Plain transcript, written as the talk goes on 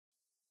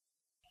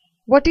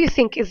What do you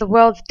think is the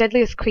world's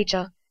deadliest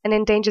creature and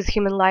endangers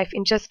human life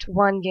in just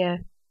 1 year?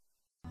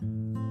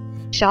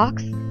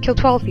 Sharks kill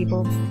 12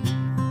 people.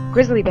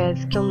 Grizzly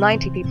bears kill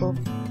 90 people.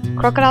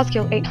 Crocodiles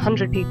kill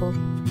 800 people.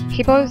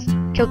 Hippos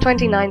kill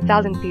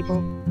 29,000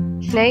 people.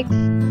 Snakes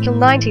kill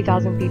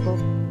 90,000 people.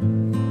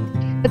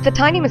 But the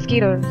tiny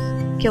mosquitoes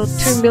kill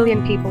 2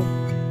 million people.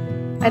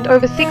 And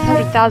over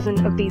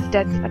 600,000 of these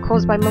deaths are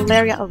caused by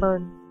malaria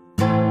alone.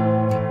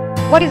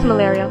 What is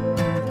malaria?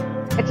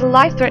 It's a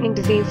life-threatening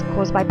disease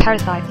caused by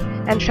parasites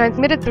and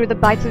transmitted through the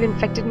bites of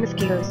infected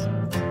mosquitoes.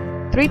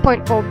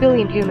 3.4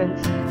 billion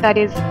humans, that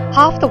is,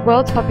 half the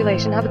world's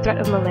population, have a threat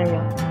of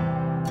malaria.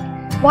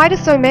 Why do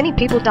so many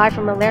people die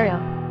from malaria?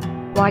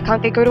 Why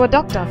can't they go to a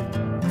doctor?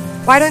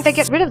 Why don't they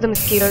get rid of the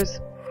mosquitoes?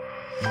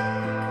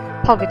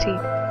 Poverty.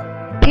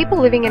 People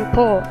living in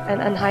poor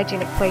and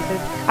unhygienic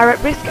places are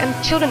at risk, and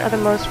children are the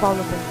most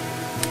vulnerable.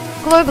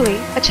 Globally,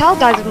 a child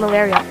dies of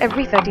malaria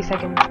every 30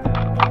 seconds.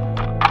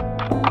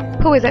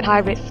 Who is at high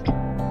risk?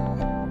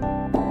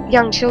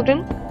 Young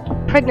children,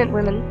 pregnant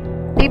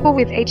women, people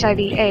with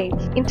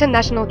HIV/AIDS,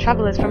 international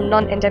travelers from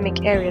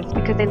non-endemic areas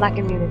because they lack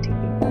immunity.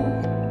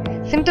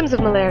 Symptoms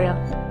of malaria: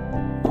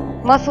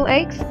 muscle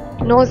aches,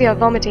 nausea,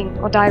 vomiting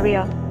or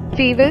diarrhea,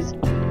 fevers,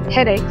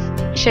 headaches,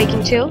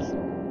 shaking chills,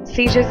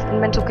 seizures and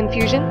mental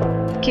confusion,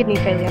 kidney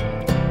failure.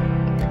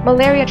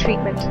 Malaria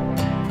treatment: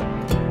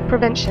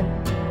 prevention,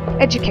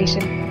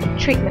 education,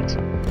 treatment.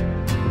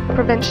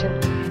 Prevention.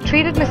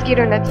 Treated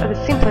mosquito nets are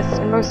the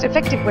simplest and most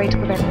effective way to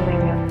prevent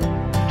malaria.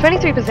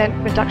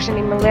 23% reduction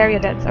in malaria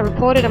deaths are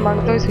reported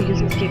among those who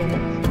use mosquito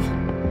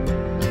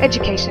nets.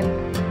 Education.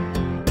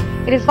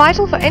 It is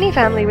vital for any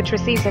family which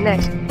receives a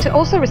net to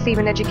also receive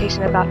an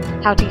education about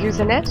how to use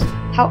the net,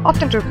 how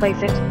often to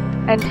replace it,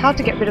 and how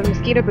to get rid of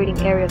mosquito breeding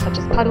areas such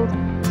as puddles,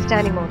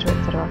 standing water,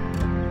 etc.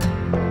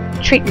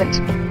 Treatment.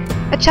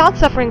 A child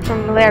suffering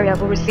from malaria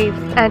will receive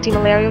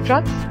anti-malarial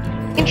drugs,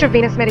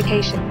 intravenous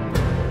medication,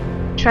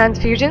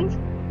 transfusions,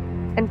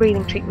 and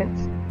breathing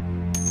treatments.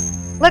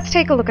 Let's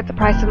take a look at the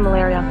price of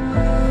malaria.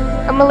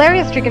 A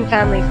malaria-stricken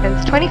family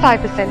spends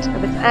 25%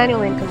 of its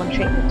annual income on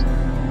treatment.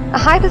 A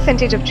high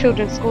percentage of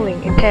children's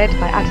schooling impaired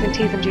by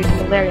absenteeism due to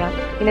malaria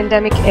in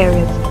endemic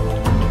areas.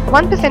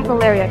 1%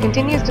 malaria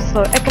continues to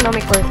slow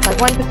economic growth by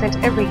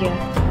 1% every year.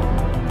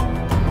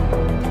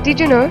 Did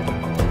you know?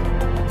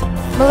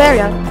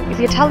 Malaria is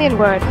the Italian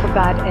word for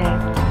bad air.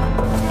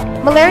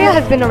 Malaria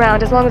has been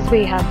around as long as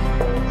we have.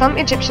 Some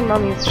Egyptian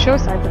mummies show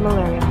signs of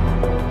malaria.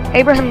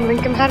 Abraham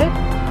Lincoln had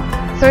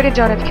it, so did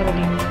John F.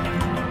 Kennedy.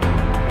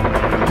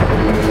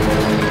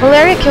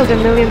 Malaria killed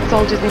 1 million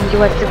soldiers in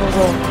the US Civil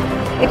War.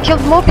 It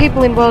killed more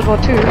people in World War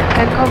II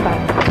than combat.